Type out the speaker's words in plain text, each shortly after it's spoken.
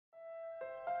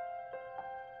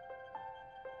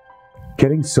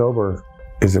Getting sober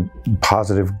is a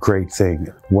positive, great thing.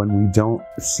 When we don't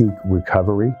seek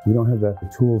recovery, we don't have the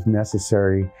tools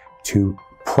necessary to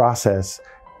process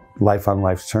life on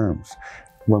life's terms.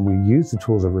 When we use the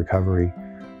tools of recovery,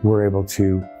 we're able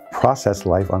to process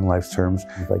life on life's terms.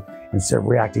 Like, instead of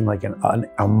reacting like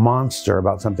a monster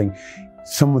about something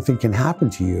can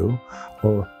happen to you,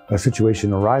 or a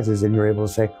situation arises and you're able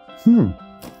to say,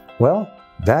 well,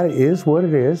 that is what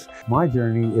it is. My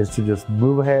journey is to just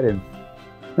move ahead, and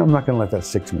I'm not going to let that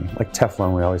stick to me. Like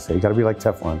Teflon, we always say, you got to be like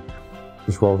Teflon.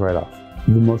 Just rolls right off.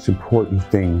 The most important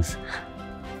things,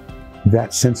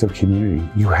 that sense of community.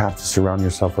 You have to surround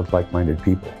yourself with like-minded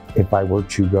people. If I were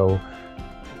to go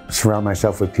surround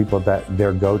myself with people that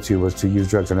their go-to was to use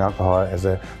drugs and alcohol as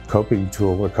a coping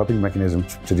tool or coping mechanism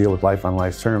to deal with life on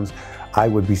life's terms, I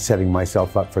would be setting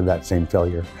myself up for that same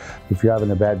failure. If you're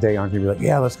having a bad day, aren't you going to be like,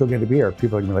 yeah, let's go get a beer?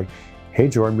 People are going to be like, hey,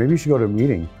 Jordan, maybe you should go to a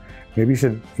meeting. Maybe you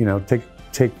should,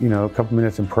 take a couple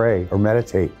minutes and pray or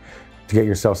meditate to get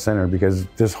yourself centered, because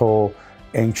this whole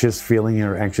anxious feeling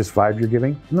or anxious vibe you're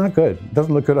giving, not good. It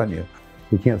doesn't look good on you.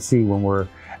 We can't see when we're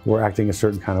acting a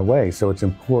certain kind of way. So it's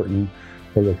important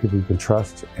that you have people you can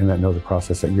trust and that know the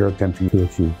process that you're attempting to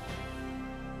achieve.